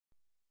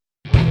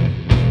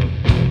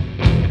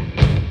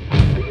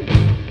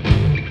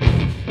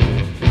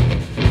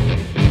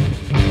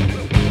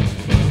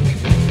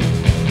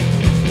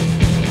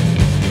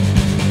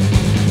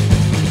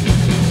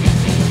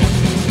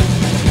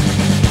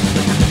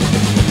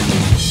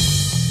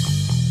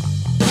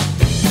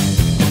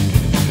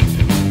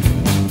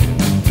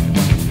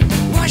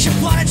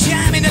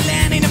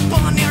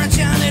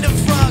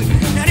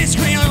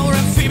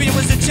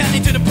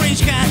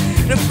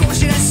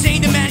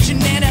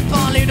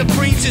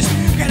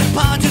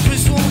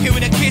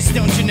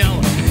princess, don't you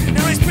know?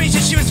 Now this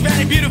princess, she was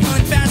very beautiful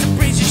and fast as a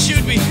princess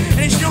should be. And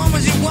as normal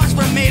as it was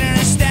for a maiden in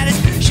her status,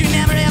 she would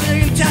never ever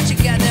even touch a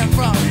goddamn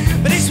frog.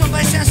 But this one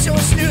by sounds so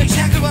knew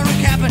exactly what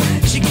would happen.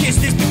 She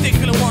kissed this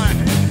particular one.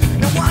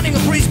 Now wanting a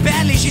prince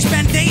badly, she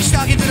spent days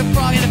talking to the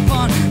frog in the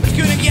pond, but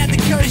couldn't get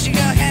the courage to go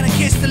ahead and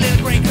kiss the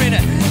little green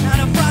critter.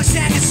 Now the frog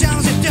sang his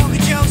songs and told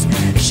her jokes,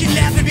 and she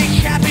laughed and being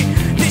happy.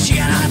 Then she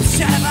got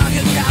upset about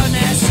her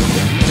cowardness.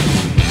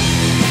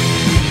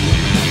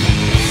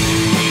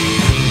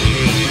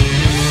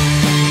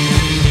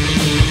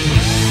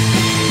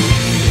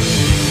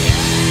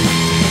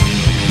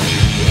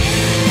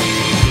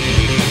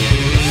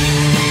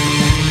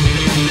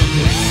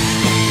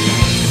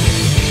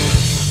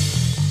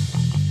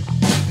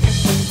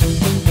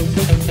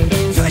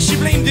 She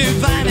blamed the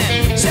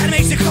environment, said it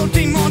makes the whole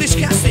thing more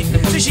disgusting.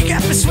 So she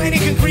kept persuading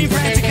her green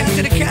friend to come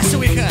to the castle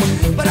with her.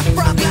 But a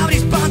frog loud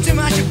is bound too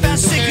much about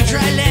sick of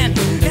dry land.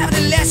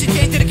 Nevertheless, he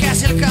came to the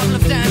castle a couple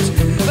of times.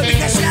 But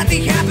because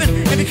nothing happened,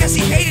 and because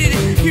he hated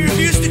it, he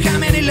refused to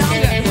come any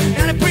longer.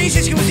 Now the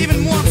princess, who was even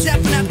more upset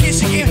for not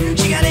kissing him,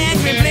 she got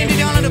angry and blamed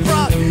it all on the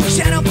frog.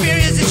 She had no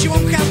periods that she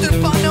won't come to the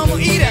pond no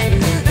more either.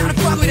 Now the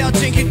frog, without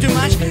thinking too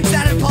much,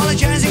 started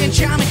apologizing and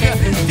charming her.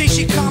 Then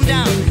she calmed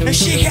down, and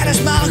she had a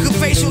smile on her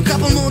face for a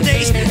couple more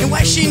days. And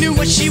why she knew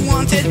what she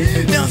wanted,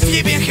 the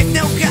amphibian had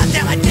no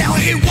goddamn idea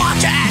what he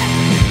wanted.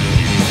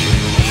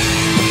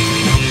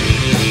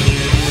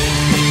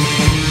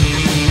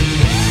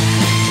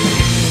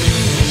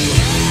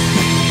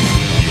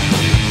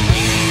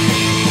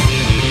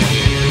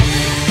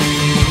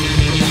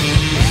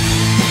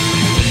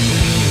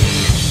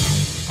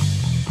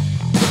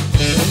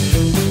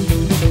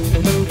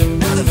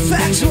 Now the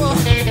facts were,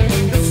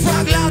 the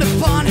frog loud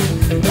upon,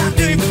 not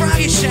doing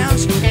froggy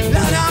sounds,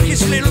 loud on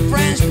his little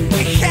friends.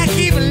 He can't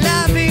keep a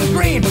love being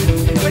green,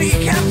 but he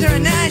kept her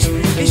nice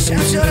in some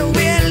sort of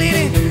weird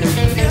leading.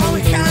 The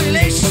only kind of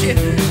relationship,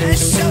 and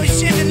so he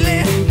seemed to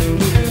live.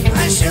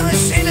 I so he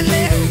seemed to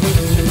live.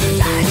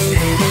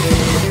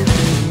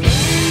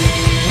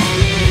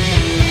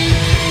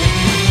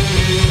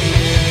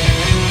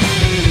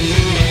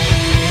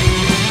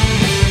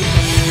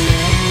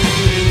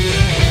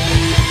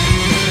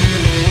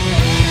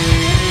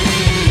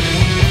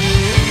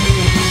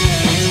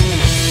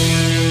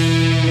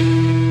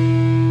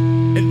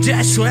 And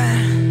that's where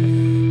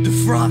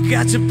the frog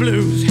got the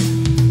blues.